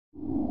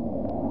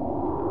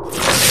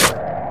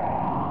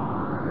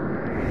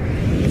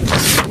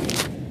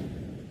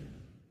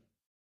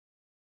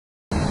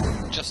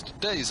Just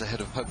days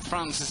ahead of Pope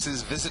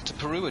Francis's visit to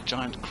Peru, a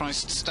giant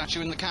Christ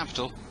statue in the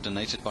capital,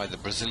 donated by the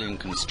Brazilian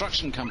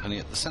construction company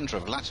at the center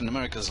of Latin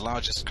America's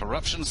largest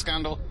corruption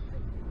scandal,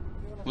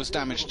 was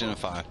damaged in a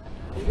fire.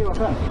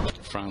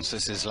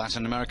 Francis is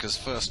Latin America's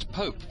first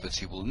pope, but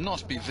he will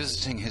not be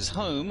visiting his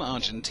home,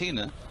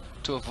 Argentina,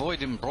 to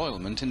avoid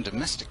embroilment in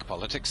domestic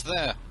politics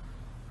there.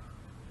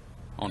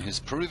 On his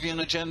Peruvian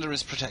agenda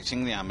is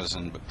protecting the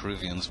Amazon, but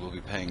Peruvians will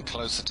be paying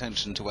close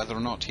attention to whether or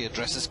not he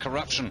addresses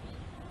corruption,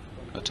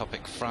 a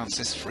topic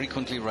Francis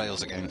frequently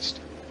rails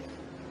against.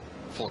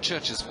 4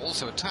 churches were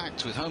also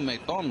attacked with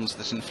homemade bombs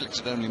that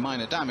inflicted only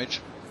minor damage,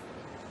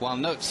 while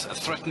notes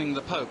threatening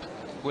the Pope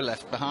were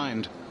left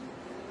behind.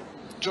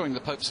 During the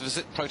Pope's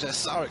visit,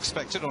 protests are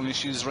expected on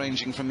issues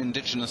ranging from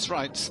indigenous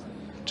rights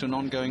to an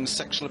ongoing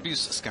sexual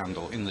abuse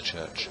scandal in the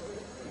church.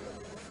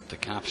 The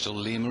capital,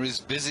 Lima, is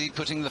busy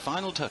putting the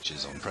final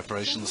touches on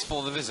preparations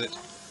for the visit,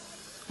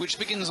 which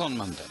begins on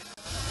Monday.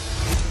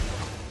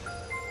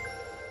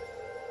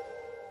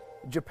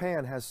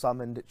 Japan has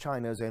summoned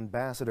China's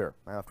ambassador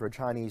after a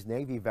Chinese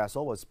Navy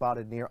vessel was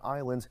spotted near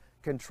islands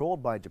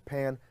controlled by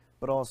Japan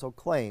but also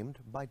claimed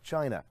by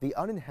China. The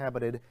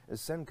uninhabited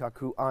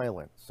Senkaku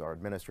Islands are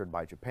administered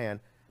by Japan,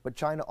 but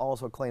China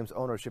also claims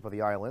ownership of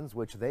the islands,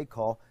 which they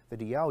call the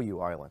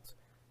Diaoyu Islands.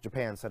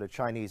 Japan said a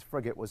Chinese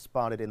frigate was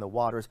spotted in the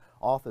waters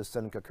off the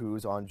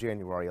Senkakus on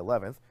January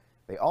 11th.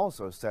 They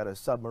also said a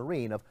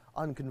submarine of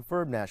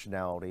unconfirmed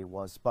nationality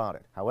was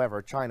spotted.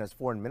 However, China's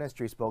foreign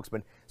ministry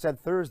spokesman said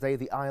Thursday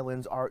the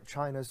islands are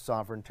China's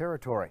sovereign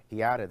territory.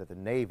 He added that the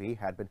Navy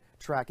had been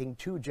tracking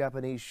 2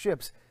 Japanese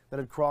ships that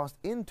had crossed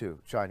into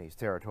Chinese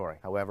territory.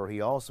 However, he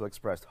also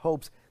expressed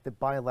hopes that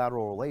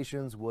bilateral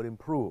relations would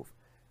improve.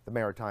 The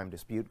maritime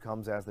dispute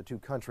comes as the 2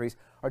 countries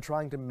are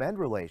trying to mend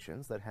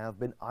relations that have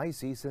been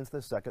icy since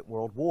the Second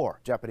World War.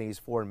 Japanese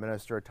Foreign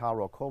Minister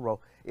Taro Kono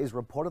is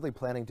reportedly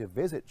planning to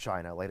visit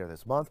China later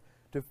this month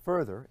to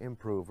further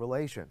improve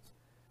relations.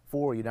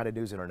 For United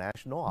News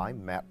International,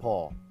 I'm Matt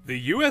Paul. The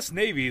U.S.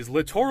 Navy's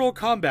littoral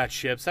combat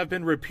ships have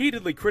been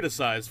repeatedly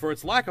criticized for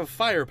its lack of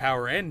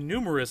firepower and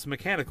numerous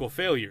mechanical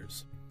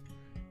failures.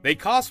 They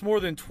cost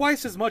more than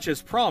twice as much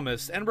as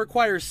promised and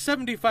require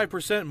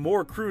 75%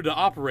 more crew to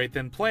operate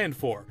than planned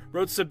for,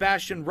 wrote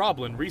Sebastian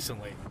Roblin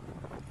recently.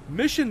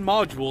 Mission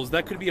modules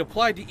that could be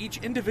applied to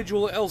each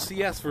individual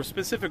LCS for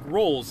specific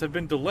roles have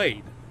been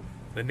delayed.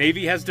 The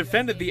Navy has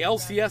defended the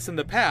LCS in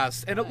the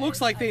past, and it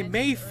looks like they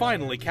may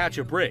finally catch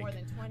a break.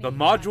 The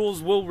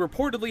modules will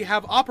reportedly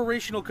have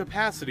operational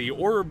capacity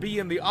or be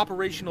in the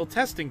operational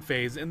testing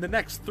phase in the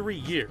next 3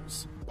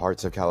 years.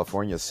 Parts of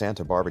California's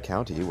Santa Barbara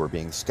County were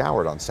being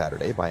scoured on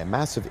Saturday by a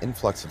massive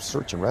influx of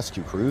search and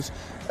rescue crews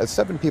as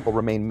 7 people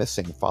remain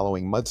missing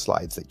following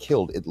mudslides that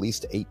killed at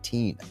least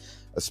 18.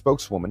 A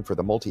spokeswoman for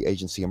the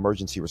multi-agency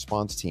emergency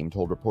response team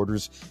told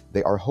reporters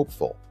they are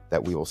hopeful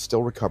that we will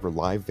still recover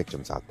live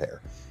victims out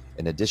there.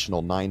 An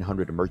additional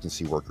 900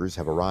 emergency workers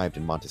have arrived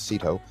in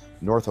Montecito,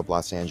 north of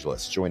Los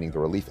Angeles, joining the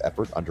relief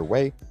effort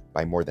underway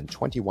by more than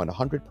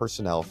 2,100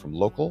 personnel from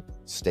local,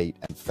 state,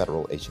 and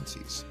federal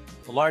agencies.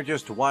 The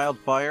largest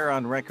wildfire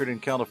on record in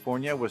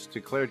California was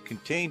declared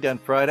contained on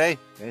Friday,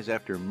 days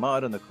after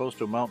mud on the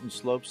coastal mountain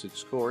slopes at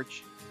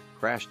Scorch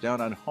crashed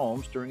down on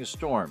homes during a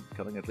storm,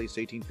 killing at least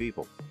 18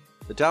 people.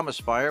 The Thomas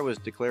Fire was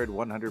declared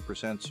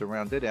 100%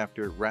 surrounded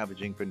after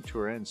ravaging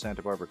Ventura and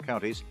Santa Barbara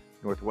counties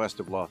northwest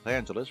of Los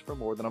Angeles for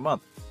more than a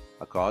month.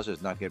 A cause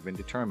has not yet been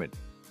determined.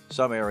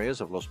 Some areas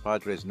of Los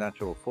Padres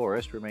Natural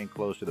Forest remain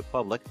closed to the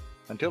public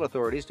until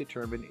authorities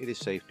determine it is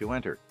safe to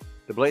enter.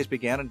 The blaze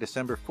began on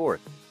December 4th,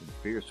 when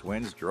fierce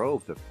winds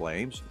drove the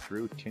flames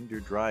through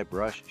tinder-dry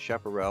brush,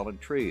 chaparral, and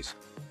trees.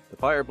 The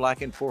fire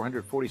blackened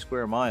 440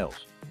 square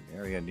miles, an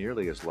area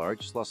nearly as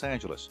large as Los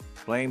Angeles.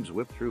 Flames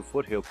whipped through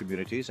foothill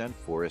communities and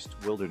forest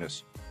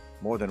wilderness.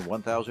 More than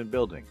 1,000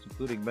 buildings,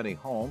 including many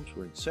homes,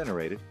 were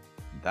incinerated,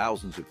 and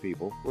thousands of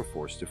people were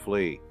forced to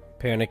flee.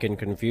 Panic and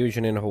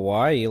confusion in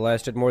Hawaii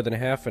lasted more than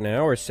half an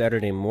hour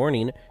Saturday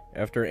morning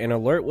after an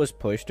alert was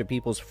pushed to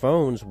people's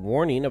phones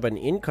warning of an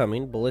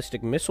incoming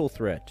ballistic missile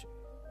threat.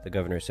 The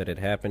governor said it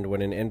happened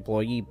when an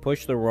employee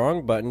pushed the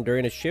wrong button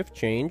during a shift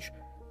change,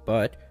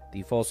 but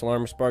the false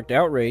alarm sparked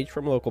outrage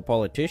from local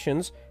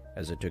politicians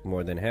as it took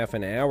more than half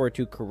an hour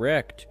to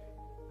correct.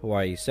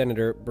 Hawaii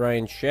Senator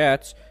Brian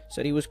Schatz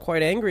said he was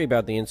quite angry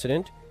about the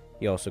incident.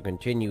 He also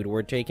continued,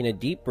 "We're taking a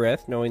deep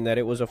breath knowing that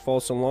it was a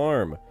false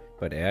alarm,"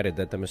 but added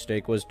that the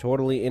mistake was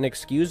totally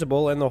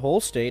inexcusable and the whole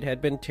state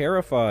had been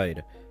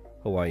terrified.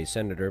 Hawaii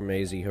Senator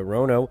Mazie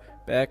Hirono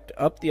backed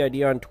up the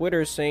idea on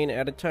Twitter, saying,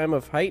 "At a time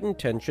of heightened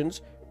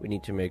tensions, we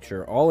need to make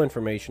sure all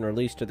information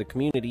released to the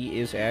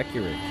community is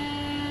accurate."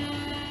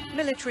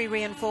 Military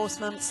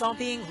reinforcements are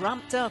being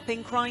ramped up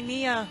in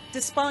Crimea,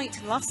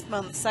 despite last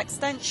month's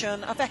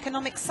extension of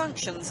economic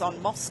sanctions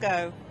on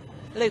Moscow.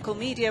 Local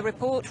media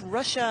report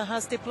Russia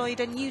has deployed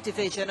a new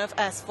division of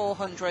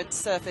S-400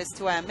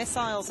 surface-to-air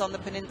missiles on the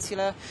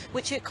peninsula,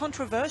 which it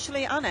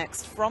controversially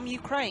annexed from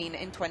Ukraine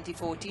in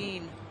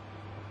 2014.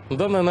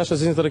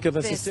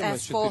 This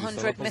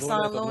S-400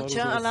 missile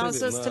launcher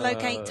allows us to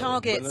locate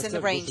targets in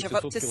the range of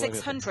up to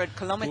 600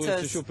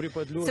 kilometers.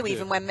 So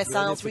even when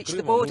missiles reach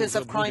the borders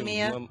of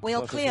Crimea,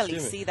 we'll clearly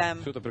see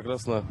them.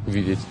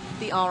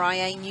 The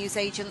RIA news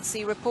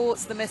agency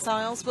reports the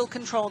missiles will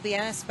control the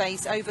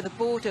airspace over the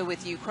border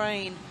with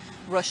Ukraine.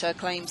 Russia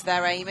claims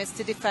their aim is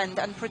to defend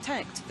and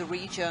protect the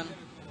region.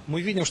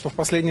 We've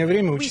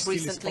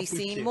recently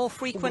seen more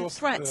frequent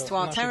threats to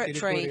our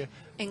territory,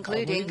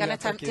 including an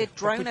attempted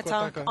drone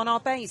attack on our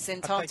base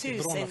in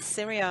Tartus in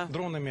Syria.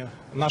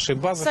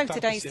 So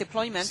today's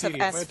deployment of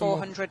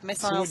S-400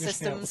 missile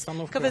systems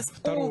covers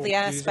all the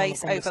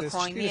airspace over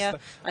Crimea,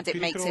 and it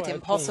makes it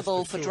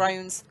impossible for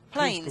drones,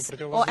 planes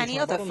or any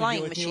other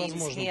flying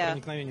machines here.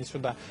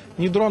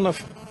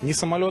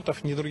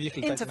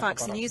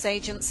 Interfax news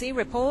agency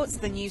reports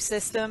the new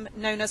system,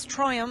 known as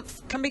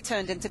Triumph, can be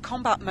turned into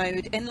combat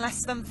mode in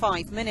less than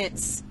 5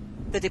 minutes.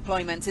 The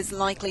deployment is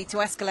likely to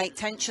escalate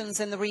tensions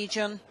in the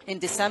region. In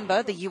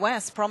December, the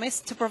US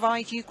promised to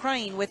provide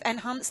Ukraine with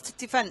enhanced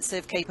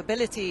defensive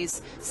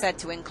capabilities, said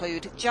to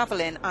include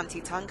Javelin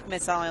anti-tank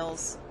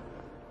missiles.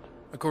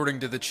 According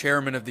to the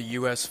chairman of the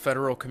U.S.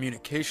 Federal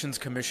Communications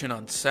Commission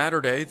on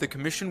Saturday, the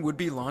commission would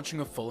be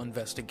launching a full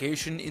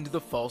investigation into the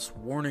false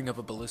warning of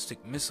a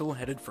ballistic missile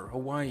headed for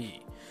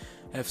Hawaii.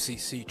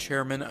 FCC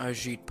Chairman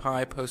Ajit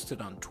Pai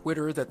posted on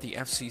Twitter that the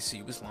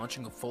FCC was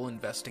launching a full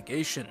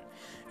investigation,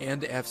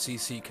 and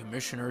FCC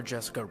Commissioner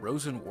Jessica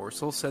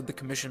Rosenworcel said the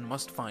commission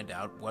must find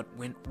out what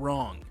went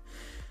wrong.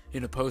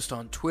 In a post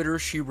on Twitter,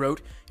 she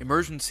wrote,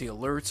 "Emergency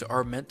alerts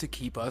are meant to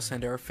keep us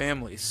and our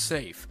families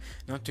safe,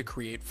 not to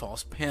create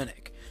false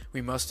panic.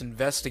 We must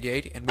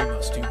investigate and we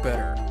must do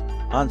better."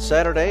 On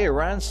Saturday,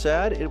 Iran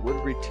said it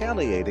would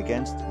retaliate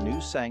against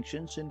new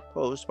sanctions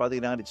imposed by the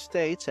United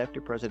States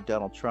after President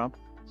Donald Trump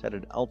set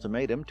an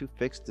ultimatum to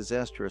fix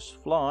disastrous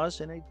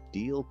flaws in a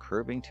deal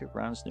curbing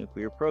Tehran's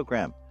nuclear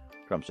program.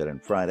 Trump said on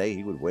Friday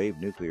he would waive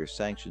nuclear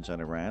sanctions on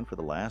Iran for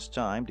the last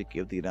time to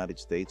give the United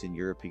States and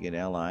European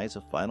allies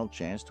a final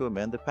chance to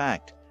amend the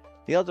pact.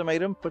 The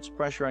ultimatum puts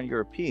pressure on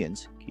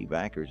Europeans, key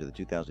backers of the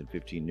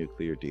 2015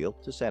 nuclear deal,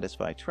 to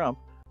satisfy Trump,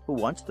 who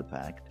wants the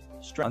pact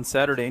struck. On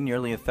Saturday,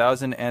 nearly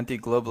 1,000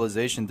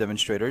 anti-globalization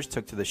demonstrators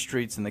took to the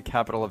streets in the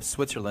capital of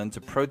Switzerland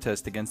to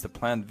protest against a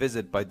planned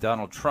visit by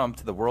Donald Trump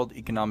to the World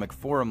Economic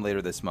Forum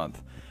later this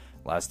month.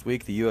 Last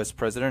week, the U.S.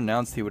 president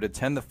announced he would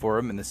attend the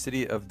forum in the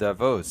city of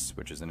Davos,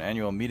 which is an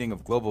annual meeting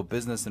of global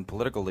business and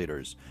political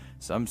leaders.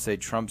 Some say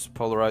Trump's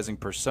polarizing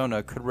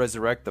persona could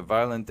resurrect the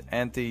violent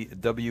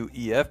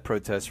anti-WEF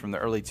protests from the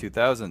early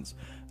 2000s.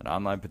 An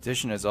online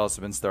petition has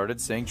also been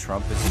started saying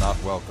Trump is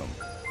not welcome.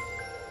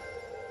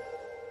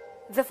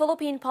 The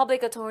Philippine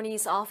Public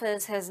Attorney's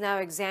Office has now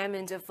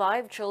examined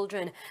 5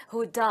 children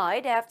who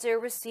died after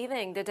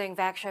receiving the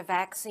Dengvaxia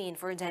vaccine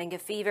for dengue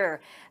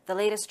fever. The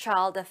latest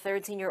child, a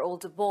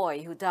 13-year-old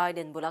boy who died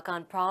in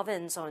Bulacan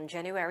province on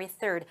January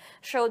 3rd,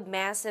 showed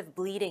massive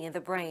bleeding in the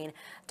brain.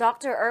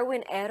 Dr.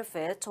 Erwin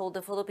Erfe told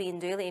the Philippine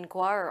Daily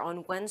Inquirer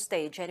on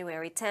Wednesday,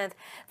 January 10th,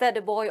 that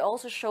the boy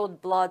also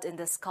showed blood in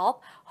the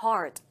scalp,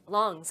 heart,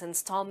 lungs, and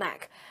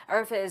stomach.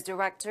 Erfe is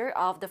director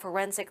of the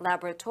Forensic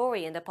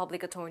Laboratory in the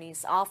Public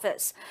Attorney's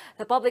Office.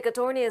 The Public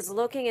Attorney is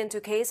looking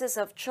into cases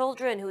of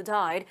children who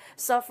died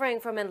suffering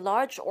from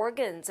enlarged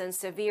organs and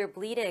severe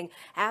bleeding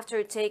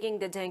after taking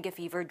the dengue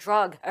fever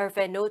drug.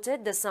 Erfe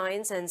noted the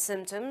signs and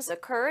symptoms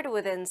occurred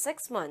within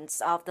 6 months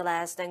of the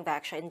last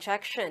Dengvaxia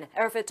injection.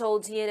 Erfe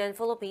told CNN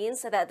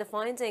Philippines that the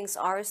findings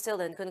are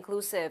still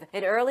inconclusive.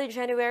 In early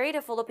January,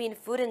 the Philippine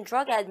Food and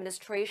Drug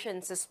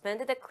Administration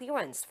suspended the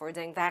clearance for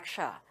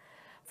Dengvaxia.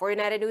 For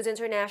United News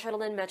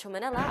International in Metro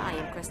Manila, I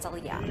am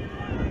Crystalia.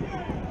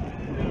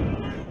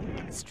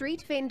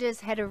 Street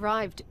vendors had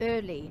arrived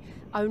early,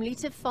 only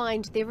to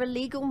find their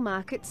illegal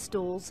market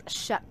stalls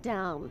shut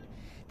down.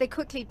 They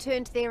quickly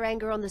turned their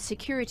anger on the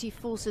security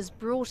forces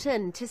brought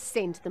in to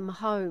send them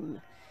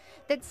home.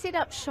 They'd set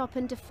up shop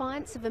in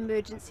defiance of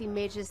emergency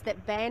measures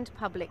that banned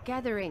public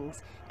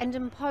gatherings and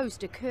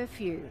imposed a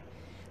curfew.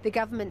 The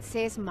government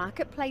says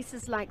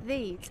marketplaces like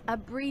these are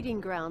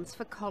breeding grounds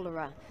for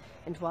cholera,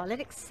 and while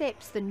it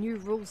accepts the new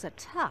rules are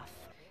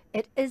tough,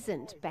 it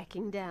isn't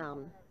backing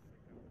down.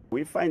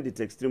 We find it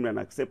extremely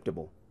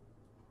unacceptable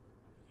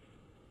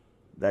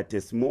that a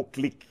small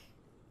clique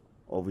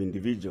of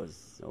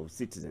individuals, of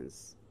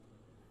citizens,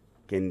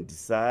 can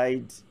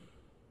decide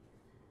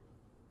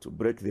to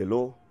break the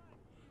law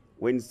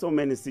when so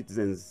many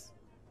citizens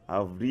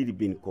have really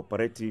been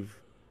cooperative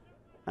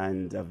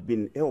and have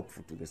been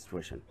helpful to the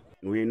situation.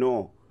 We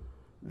know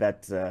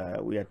that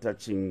we are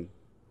touching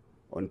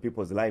on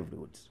people's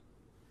livelihoods,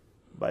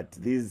 but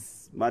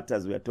these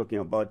matters we are talking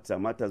about are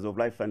matters of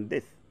life and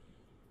death,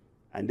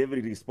 and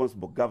every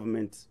responsible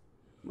government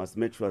must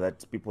make sure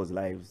that people's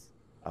lives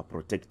are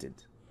protected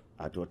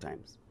at all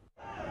times.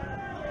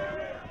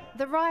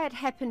 The riot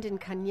happened in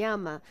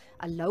Kanyama,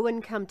 a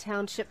low-income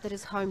township that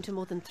is home to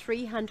more than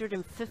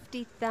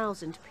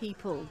 350,000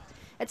 people.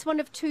 It's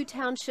one of 2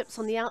 townships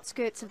on the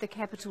outskirts of the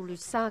capital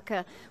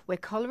Lusaka, where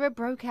cholera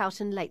broke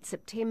out in late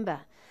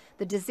September.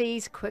 The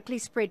disease quickly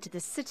spread to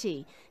the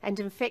city and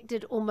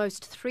infected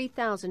almost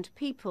 3,000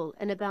 people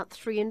in about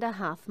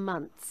 3.5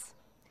 months.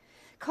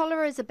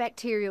 Cholera is a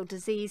bacterial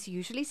disease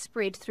usually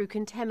spread through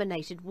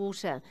contaminated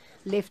water.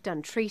 Left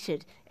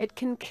untreated, it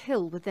can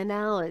kill within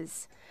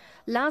hours.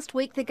 Last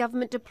week, the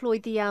government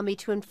deployed the army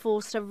to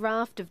enforce a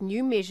raft of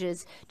new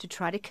measures to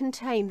try to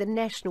contain the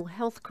national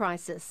health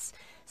crisis.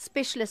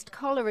 Specialist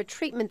cholera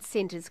treatment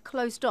centres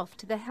closed off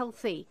to the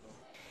healthy.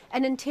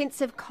 An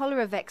intensive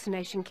cholera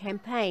vaccination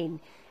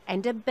campaign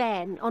and a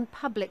ban on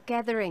public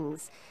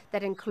gatherings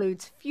that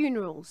includes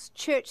funerals,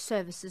 church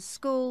services,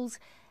 schools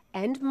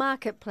and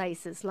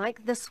marketplaces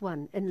like this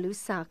one in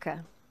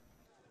Lusaka.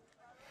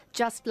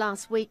 Just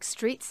last week,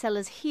 street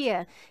sellers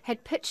here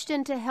had pitched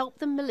in to help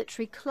the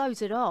military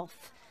close it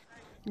off.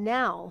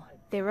 Now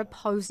they're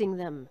opposing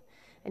them.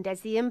 And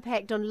as the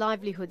impact on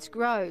livelihoods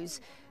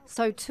grows,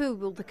 so too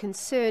will the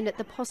concern at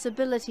the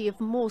possibility of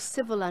more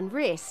civil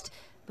unrest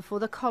before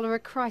the cholera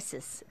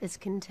crisis is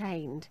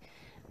contained.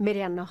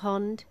 Miriam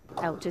Nahond,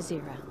 Al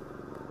Jazeera.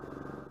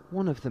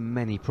 One of the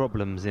many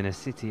problems in a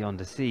city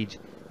under siege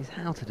is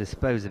how to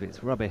dispose of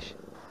its rubbish.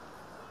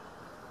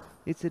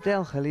 It's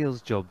Adel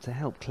Khalil's job to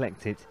help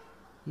collect it,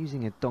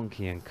 using a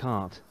donkey and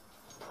cart.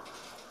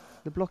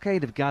 The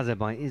blockade of Gaza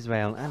by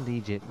Israel and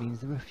Egypt means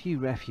there are few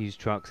refuse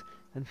trucks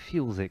and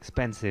fuel's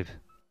expensive.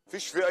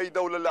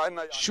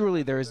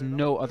 Surely there is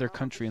no other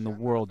country in the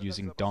world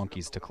using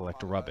donkeys to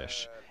collect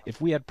rubbish.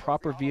 If we had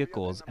proper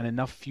vehicles and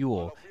enough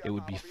fuel, it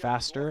would be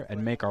faster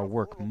and make our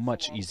work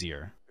much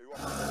easier.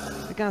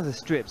 The Gaza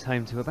Strip's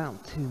home to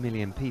about 2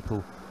 million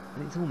people,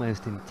 and it's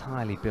almost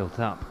entirely built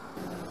up.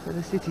 So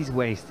the city's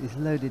waste is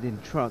loaded in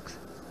trucks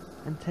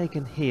and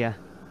taken here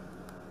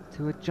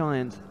to a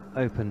giant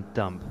open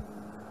dump.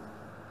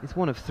 It's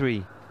one of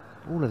 3,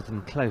 all of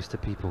them close to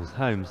people's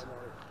homes.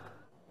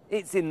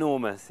 It's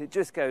enormous. It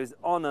just goes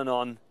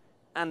on,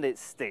 and it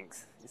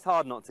stinks. It's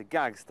hard not to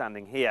gag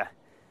standing here.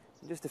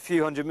 And just a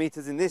few hundred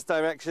meters in this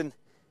direction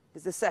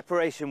is the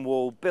separation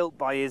wall built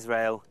by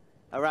Israel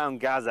around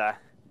Gaza.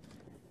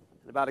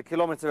 And about a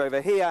kilometre over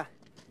here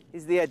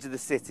is the edge of the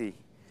city.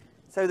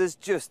 So there's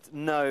just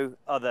no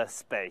other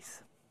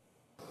space.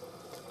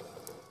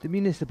 The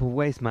municipal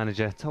waste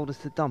manager told us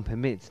the dump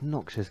emits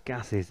noxious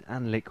gases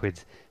and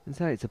liquids, and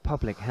so it's a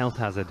public health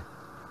hazard.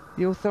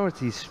 The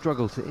authorities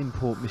struggle to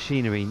import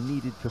machinery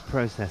needed for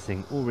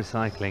processing or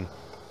recycling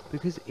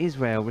because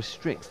Israel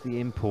restricts the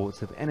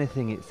imports of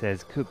anything it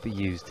says could be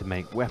used to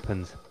make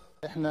weapons.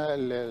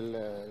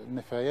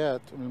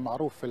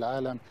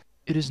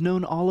 It is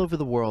known all over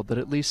the world that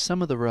at least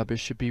some of the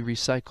rubbish should be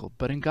recycled,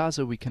 but in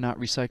Gaza we cannot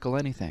recycle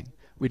anything.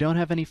 We don't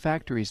have any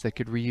factories that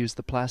could reuse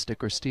the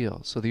plastic or steel,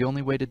 so the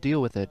only way to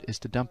deal with it is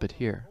to dump it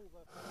here.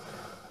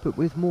 But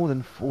with more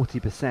than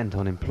 40%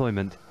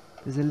 unemployment,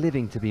 there's a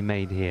living to be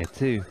made here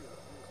too.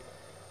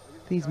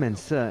 These men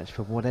search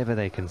for whatever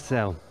they can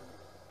sell.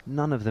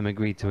 None of them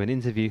agreed to an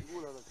interview.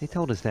 They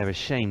told us they're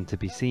ashamed to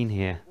be seen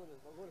here.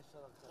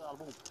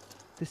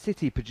 The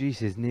city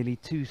produces nearly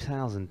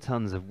 2,000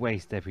 tons of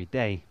waste every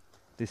day.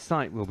 This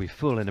site will be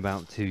full in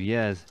about 2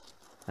 years.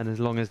 And as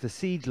long as the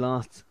siege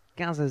lasts,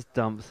 Gaza's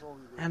dumps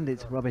and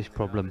its rubbish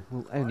problem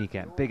will only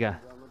get bigger.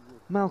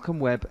 Malcolm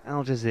Webb,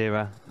 Al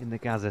Jazeera, in the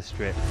Gaza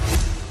Strip.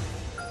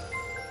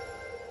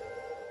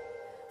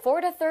 For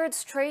the third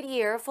straight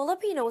year,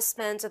 Filipinos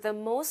spent the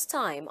most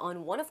time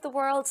on one of the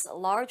world's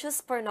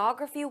largest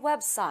pornography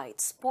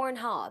websites,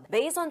 Pornhub.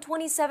 Based on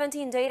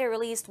 2017 data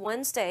released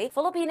Wednesday,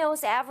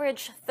 Filipinos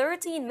averaged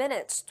 13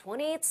 minutes,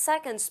 28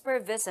 seconds per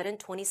visit in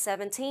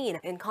 2017.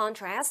 In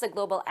contrast, the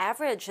global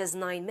average is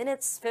 9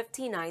 minutes,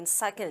 59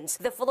 seconds.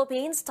 The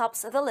Philippines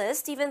tops the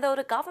list even though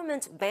the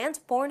government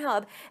banned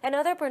Pornhub and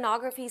other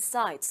pornography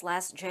sites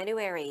last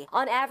January.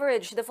 On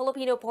average, the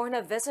Filipino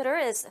Pornhub visitor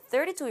is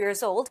 32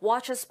 years old,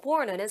 watches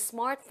porn on his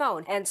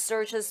smartphone, and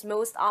searches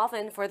most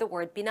often for the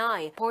word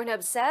Pinay.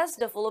 Pornhub says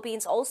the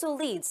Philippines also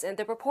leads in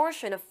the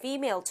proportion of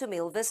female to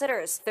male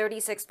visitors.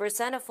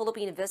 36% of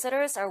Philippine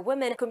visitors are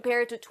women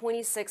compared to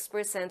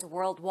 26%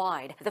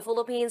 worldwide. The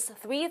Philippines'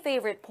 3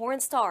 favorite porn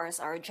stars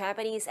are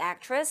Japanese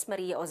actress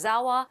Maria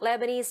Ozawa,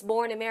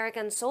 Lebanese-born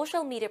American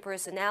social media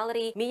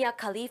personality Mia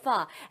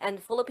Khalifa, and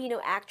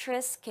Filipino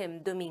actress Kim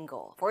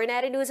Domingo. For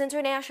United News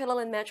International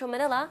in Metro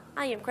Manila,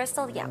 I am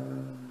Crystal Yap.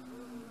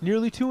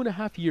 Nearly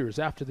 2.5 years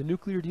after the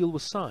nuclear deal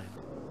was signed,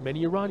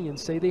 many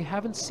Iranians say they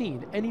haven't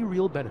seen any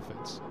real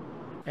benefits,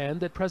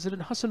 and that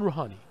President Hassan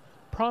Rouhani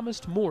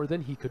promised more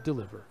than he could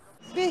deliver.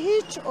 The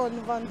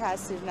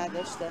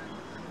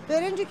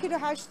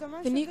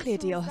nuclear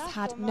deal has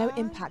had no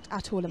impact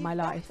at all in my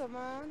life.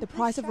 The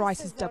price of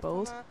rice has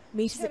doubled,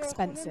 meat is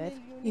expensive,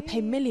 we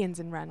pay millions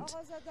in rent.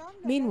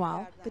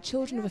 Meanwhile, the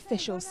children of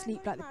officials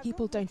sleep like the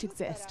people don't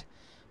exist.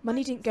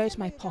 Money didn't go to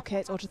my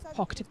pocket or to the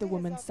pocket of the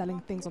woman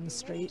selling things on the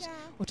street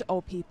or to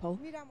old people.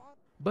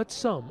 But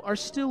some are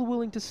still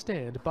willing to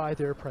stand by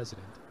their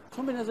president.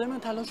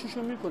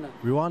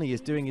 Rouhani is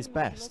doing his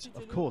best.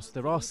 Of course,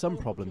 there are some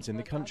problems in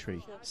the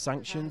country.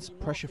 Sanctions,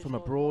 pressure from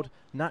abroad,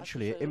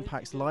 naturally it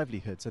impacts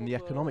livelihoods and the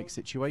economic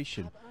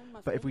situation.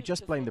 But if we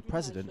just blame the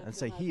president and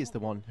say he is the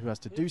one who has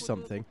to do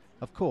something,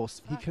 of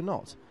course, he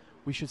cannot.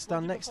 We should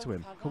stand next to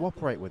him,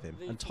 cooperate with him,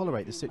 and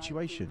tolerate the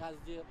situation.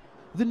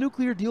 The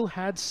nuclear deal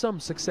had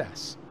some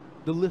success.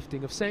 The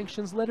lifting of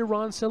sanctions let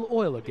Iran sell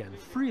oil again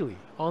freely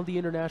on the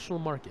international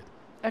market.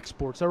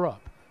 Exports are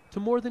up to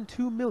more than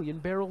 2 million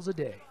barrels a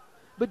day.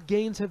 But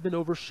gains have been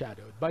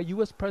overshadowed by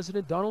U.S.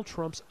 President Donald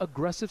Trump's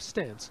aggressive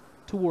stance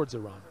towards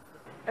Iran.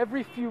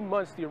 Every few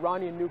months, the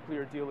Iranian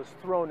nuclear deal is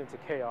thrown into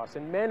chaos,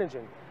 and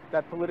managing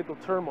that political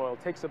turmoil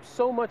takes up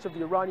so much of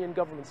the Iranian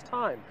government's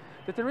time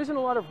that there isn't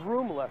a lot of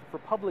room left for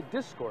public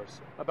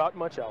discourse about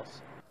much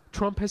else.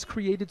 Trump has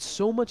created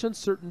so much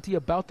uncertainty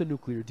about the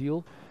nuclear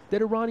deal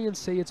that Iranians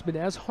say it's been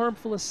as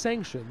harmful as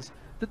sanctions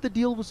that the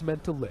deal was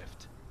meant to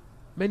lift.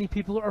 Many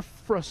people are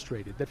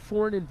frustrated that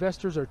foreign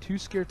investors are too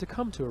scared to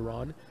come to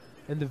Iran,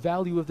 and the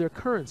value of their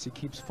currency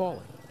keeps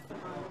falling.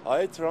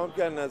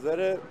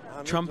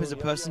 Trump is a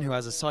person who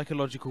has a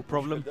psychological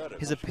problem.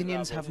 His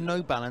opinions have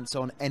no balance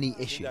on any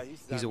issue.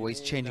 He's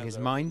always changing his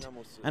mind.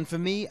 And for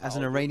me, as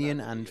an Iranian,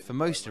 and for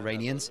most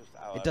Iranians,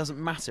 it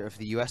doesn't matter if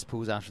the US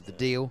pulls out of the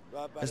deal.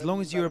 As long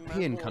as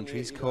European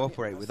countries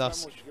cooperate with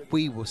us,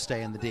 we will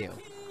stay in the deal.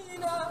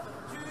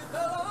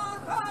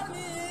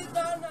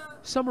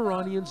 Some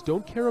Iranians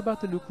don't care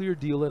about the nuclear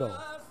deal at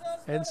all,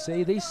 and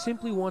say they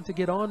simply want to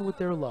get on with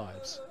their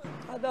lives.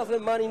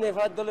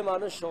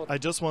 I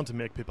just want to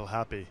make people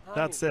happy.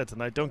 That's it,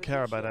 and I don't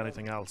care about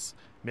anything else.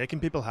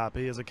 Making people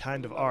happy is a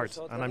kind of art,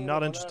 and I'm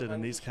not interested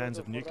in these kinds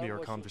of nuclear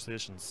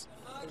conversations.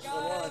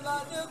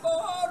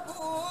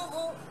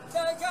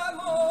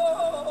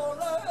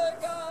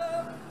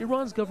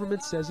 Iran's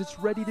government says it's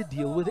ready to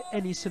deal with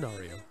any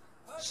scenario.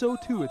 So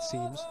too, it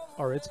seems,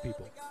 are its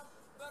people.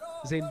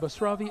 Zain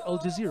Basravi, Al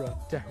Jazeera,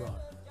 Tehran.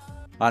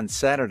 On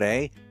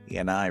Saturday,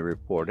 ENI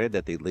reported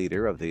that the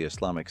leader of the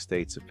Islamic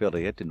State's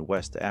affiliate in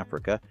West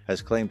Africa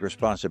has claimed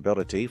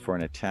responsibility for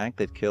an attack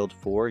that killed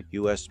 4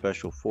 U.S.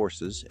 Special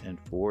Forces and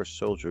 4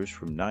 soldiers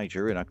from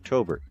Niger in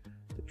October.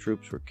 The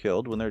troops were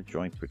killed when their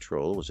joint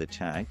patrol was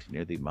attacked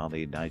near the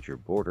Mali-Niger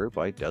border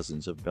by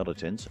dozens of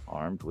militants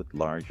armed with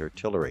large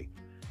artillery.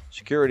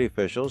 Security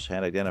officials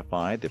had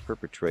identified the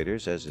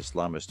perpetrators as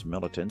Islamist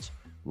militants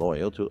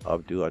loyal to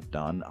Abu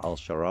Adnan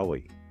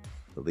al-Sharawi,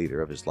 the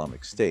leader of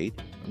Islamic State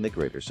in the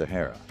Greater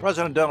Sahara.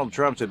 President Donald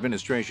Trump's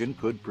administration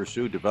could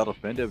pursue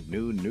development of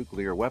new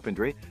nuclear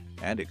weaponry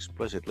and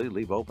explicitly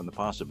leave open the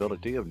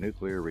possibility of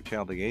nuclear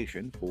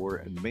retaliation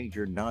for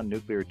major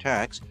non-nuclear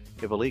attacks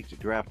if a leaked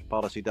draft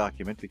policy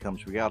document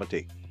becomes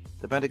reality.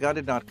 The Pentagon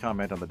did not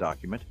comment on the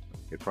document.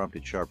 It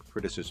prompted sharp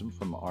criticism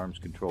from arms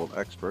control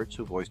experts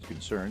who voiced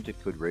concerns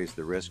it could raise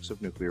the risks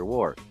of nuclear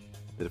war.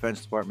 The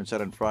Defense Department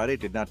said on Friday it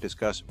did not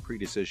discuss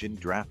pre-decision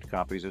draft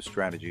copies of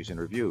strategies and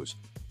reviews.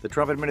 The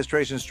Trump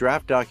administration's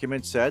draft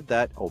document said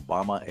that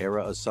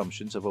Obama-era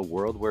assumptions of a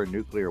world where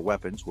nuclear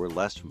weapons were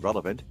less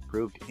relevant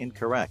proved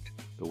incorrect.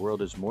 The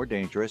world is more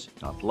dangerous,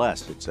 not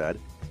less, it said.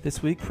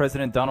 This week,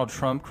 President Donald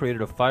Trump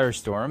created a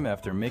firestorm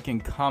after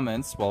making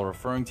comments while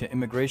referring to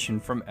immigration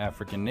from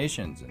African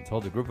nations and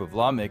told a group of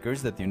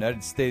lawmakers that the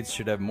United States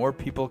should have more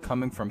people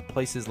coming from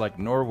places like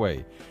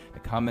Norway. The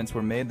comments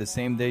were made the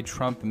same day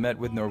Trump met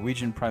with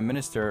Norwegian Prime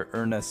Minister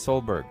Erna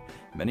Solberg.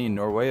 Many in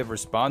Norway have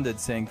responded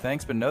saying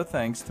thanks but no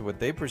thanks to what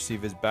they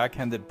perceive as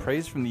backhanded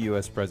praise from the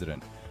U.S.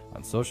 president.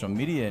 On social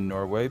media in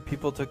Norway,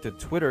 people took to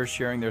Twitter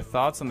sharing their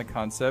thoughts on the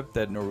concept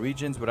that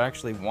Norwegians would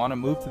actually want to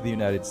move to the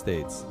United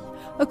States.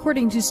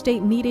 According to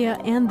state media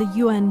and the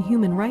UN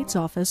Human Rights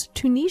Office,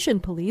 Tunisian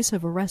police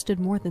have arrested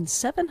more than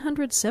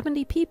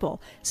 770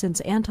 people since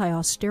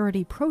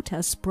anti-austerity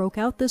protests broke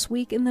out this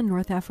week in the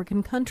North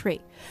African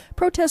country.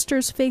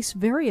 Protesters face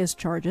various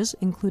charges,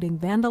 including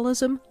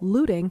vandalism,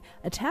 looting,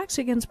 attacks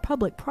against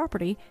public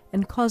property,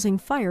 and causing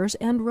fires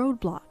and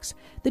roadblocks.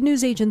 The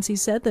news agency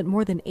said that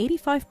more than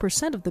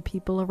 85% of the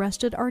people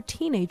arrested are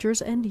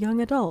teenagers and young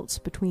adults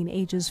between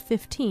ages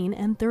 15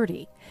 and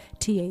 30.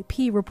 TAP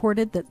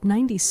reported that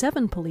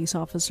 97 police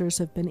officers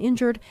have been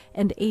injured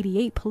and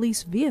 88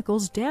 police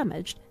vehicles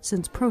damaged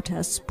since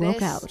protests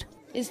broke out.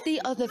 This is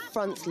the other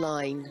front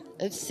line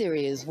of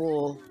Syria's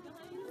war.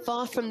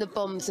 Far from the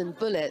bombs and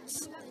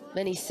bullets,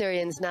 many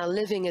Syrians now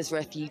living as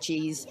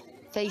refugees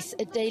face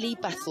a daily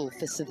battle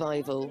for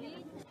survival.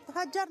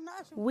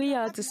 We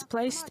are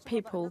displaced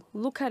people.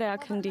 Look at our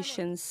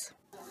conditions.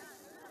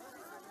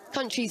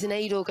 Countries and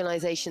aid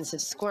organisations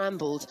have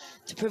scrambled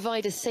to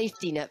provide a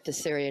safety net for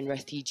Syrian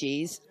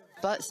refugees,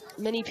 but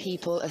many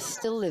people are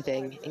still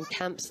living in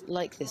camps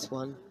like this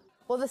one.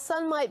 Well, the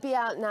sun might be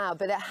out now,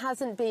 but it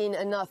hasn't been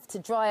enough to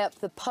dry up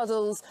the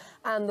puddles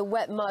and the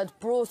wet mud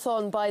brought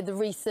on by the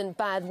recent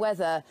bad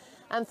weather.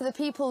 And for the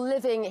people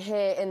living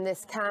here in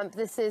this camp,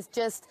 this is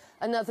just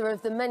another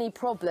of the many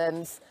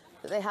problems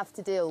that they have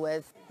to deal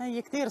with.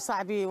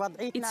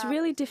 It's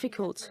really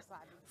difficult.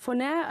 For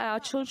now, our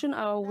children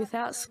are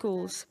without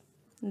schools.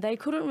 They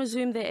couldn't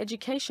resume their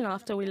education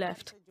after we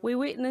left. We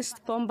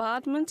witnessed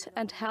bombardment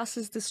and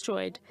houses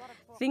destroyed.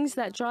 Things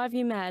that drive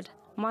you mad.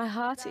 My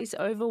heart is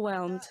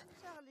overwhelmed.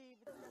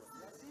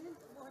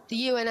 The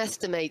UN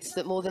estimates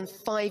that more than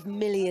 5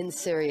 million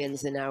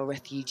Syrians are now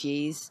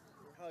refugees.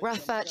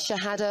 Rafat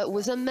Shahada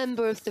was a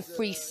member of the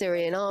Free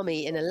Syrian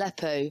Army in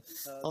Aleppo.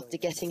 After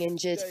getting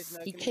injured,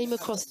 he came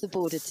across the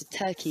border to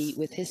Turkey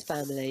with his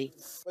family.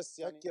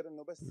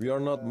 We are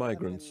not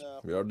migrants,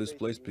 we are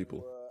displaced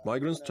people.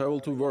 Migrants travel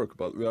to work,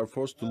 but we are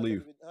forced to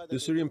leave. The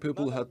Syrian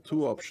people had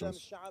two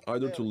options,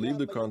 either to leave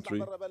the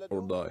country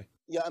or die.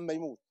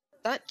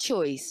 That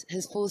choice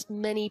has forced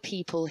many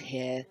people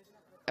here,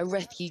 a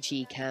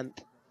refugee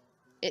camp.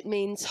 It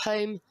means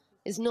home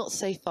is not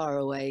so far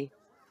away,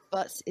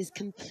 but is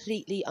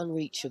completely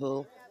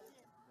unreachable.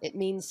 It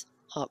means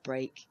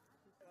heartbreak.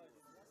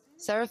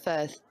 Sarah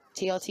Firth,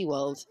 TRT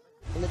World,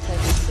 on the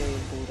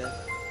Turkish-Syrian border.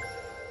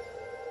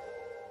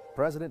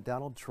 President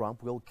Donald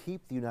Trump will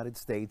keep the United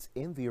States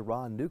in the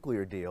Iran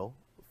nuclear deal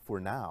for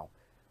now.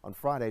 On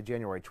Friday,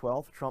 January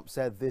 12th, Trump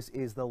said this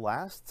is the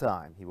last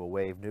time he will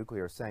waive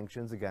nuclear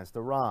sanctions against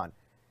Iran.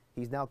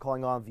 He's now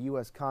calling on the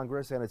U.S.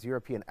 Congress and its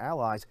European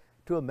allies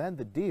to amend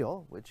the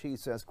deal, which he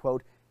says,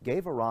 quote,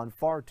 gave Iran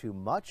far too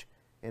much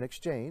in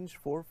exchange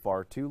for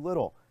far too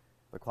little.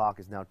 The clock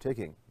is now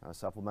ticking. A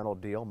supplemental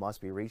deal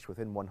must be reached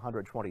within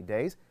 120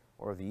 days,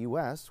 or the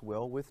U.S.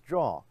 will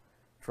withdraw.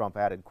 Trump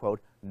added, quote,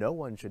 no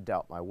one should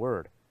doubt my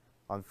word.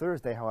 On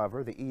Thursday,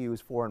 however, the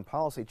EU's foreign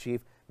policy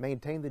chief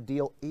maintained the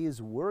deal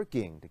is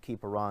working to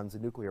keep Iran's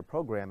nuclear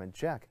program in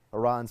check.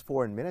 Iran's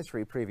foreign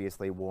ministry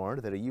previously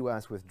warned that a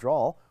U.S.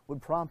 withdrawal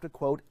would prompt a,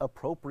 quote,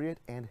 appropriate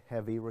and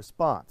heavy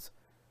response.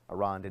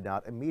 Iran did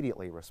not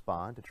immediately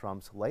respond to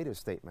Trump's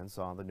latest statements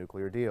on the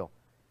nuclear deal.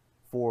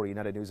 For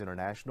United News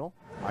International,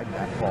 I'm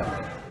Matt Paul.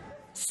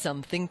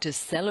 Something to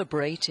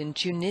celebrate in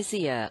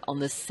Tunisia on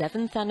the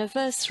 7th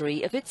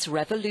anniversary of its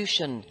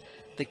revolution.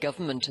 The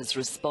government has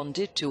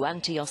responded to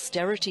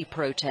anti-austerity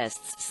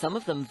protests, some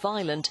of them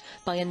violent,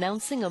 by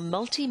announcing a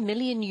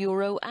multi-million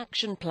euro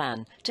action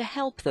plan to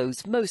help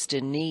those most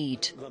in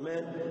need.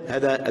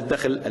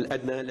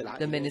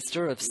 The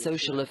Minister of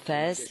Social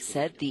Affairs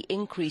said the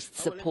increased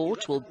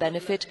support will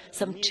benefit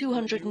some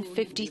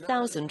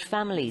 250,000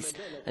 families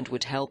and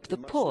would help the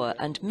poor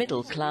and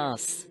middle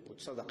class.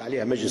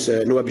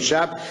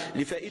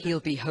 He'll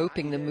be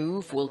hoping the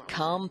move will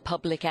calm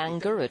public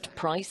anger at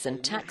price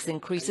and tax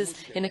increases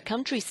in a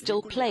country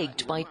still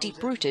plagued by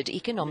deep-rooted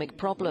economic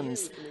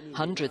problems.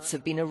 Hundreds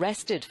have been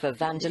arrested for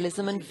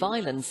vandalism and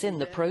violence in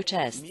the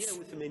protests.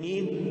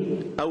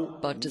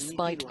 But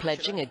despite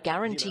pledging a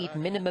guaranteed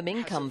minimum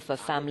income for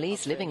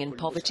families living in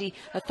poverty,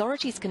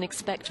 authorities can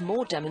expect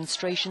more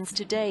demonstrations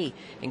today,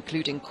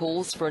 including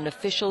calls for an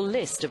official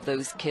list of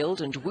those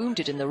killed and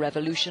wounded in the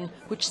revolution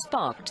which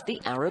sparked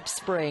the Arab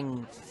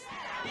Spring.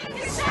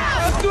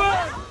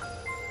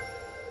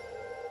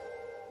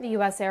 The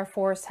U.S. Air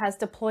Force has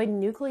deployed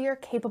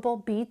nuclear-capable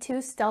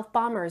B-2 stealth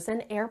bombers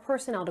and air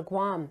personnel to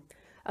Guam,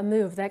 a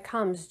move that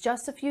comes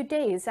just a few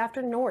days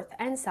after North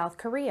and South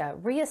Korea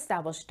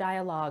re-established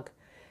dialogue.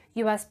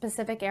 U.S.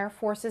 Pacific Air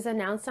Forces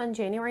announced on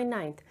January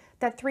 9th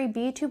that 3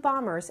 B-2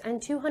 bombers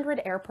and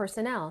 200 air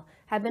personnel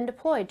had been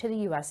deployed to the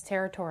U.S.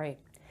 territory.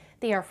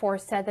 The Air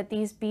Force said that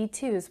these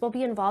B-2s will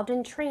be involved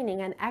in training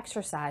and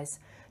exercise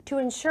to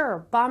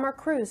ensure bomber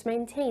crews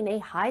maintain a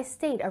high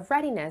state of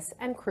readiness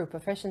and crew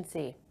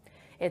proficiency.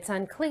 It's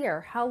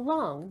unclear how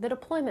long the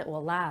deployment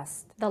will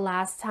last. The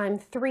last time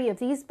 3 of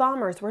these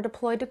bombers were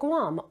deployed to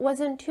Guam was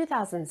in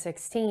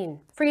 2016.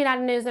 For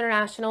United News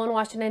International in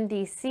Washington,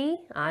 D.C.,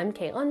 I'm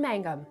Caitlin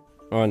Mangum.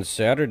 On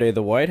Saturday,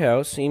 the White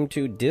House seemed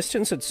to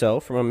distance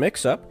itself from a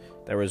mix-up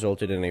that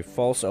resulted in a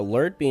false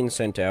alert being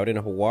sent out in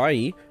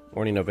Hawaii,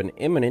 warning of an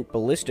imminent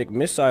ballistic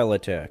missile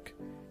attack.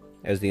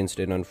 As the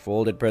incident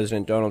unfolded,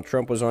 President Donald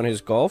Trump was on his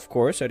golf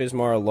course at his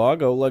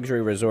Mar-a-Lago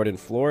luxury resort in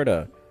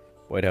Florida.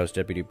 White House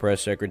Deputy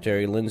Press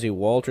Secretary Lindsay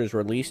Walters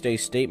released a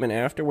statement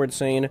afterward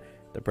saying,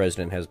 the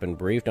president has been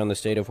briefed on the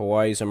state of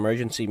Hawaii's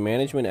emergency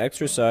management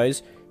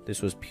exercise.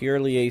 This was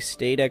purely a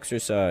state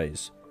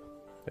exercise.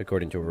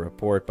 According to a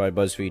report by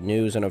BuzzFeed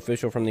News, an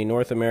official from the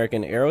North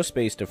American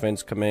Aerospace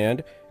Defense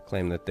Command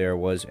claimed that there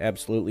was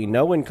absolutely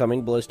no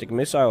incoming ballistic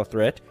missile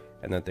threat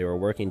and that they were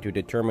working to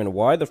determine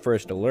why the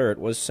first alert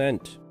was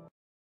sent.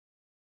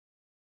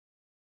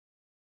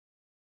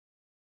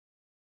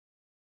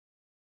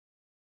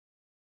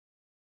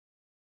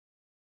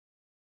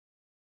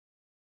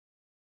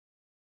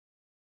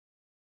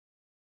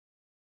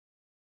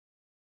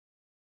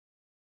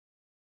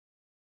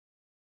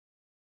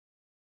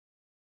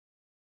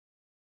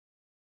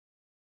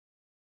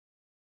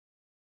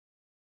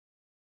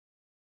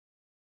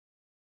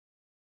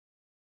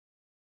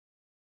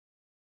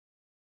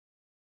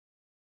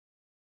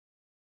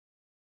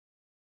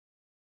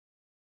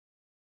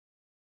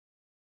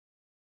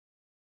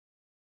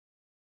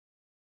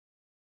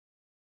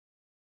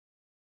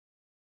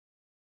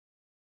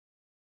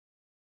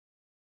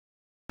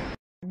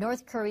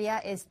 North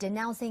Korea is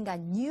denouncing a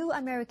new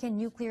American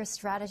nuclear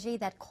strategy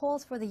that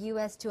calls for the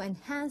U.S. to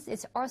enhance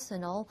its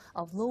arsenal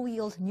of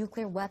low-yield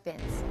nuclear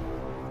weapons.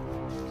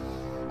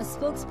 A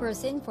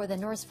spokesperson for the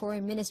North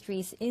Foreign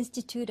Ministry's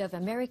Institute of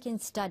American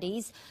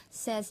Studies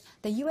says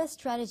the U.S.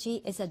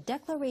 strategy is a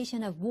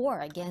declaration of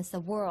war against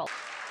the world.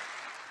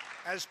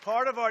 As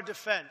part of our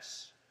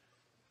defense,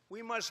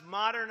 we must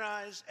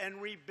modernize and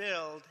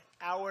rebuild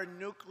our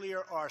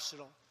nuclear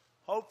arsenal,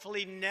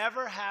 hopefully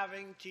never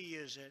having to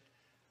use it,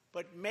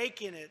 but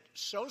making it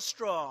so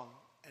strong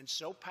and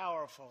so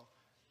powerful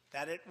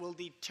that it will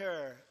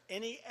deter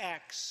any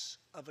acts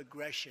of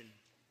aggression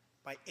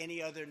by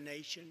any other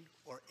nation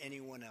or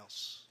anyone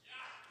else.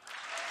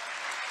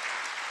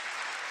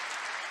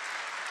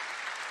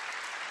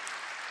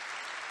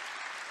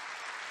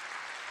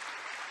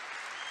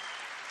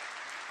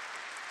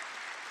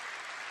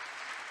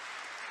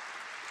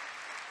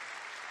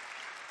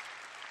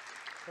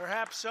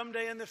 Perhaps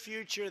someday in the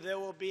future there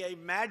will be a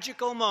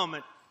magical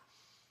moment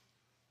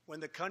when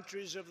the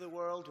countries of the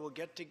world will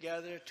get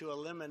together to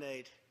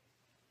eliminate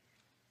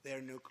their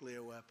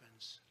nuclear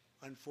weapons.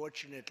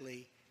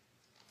 Unfortunately,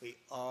 we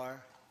are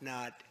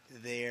not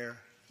there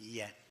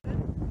yet.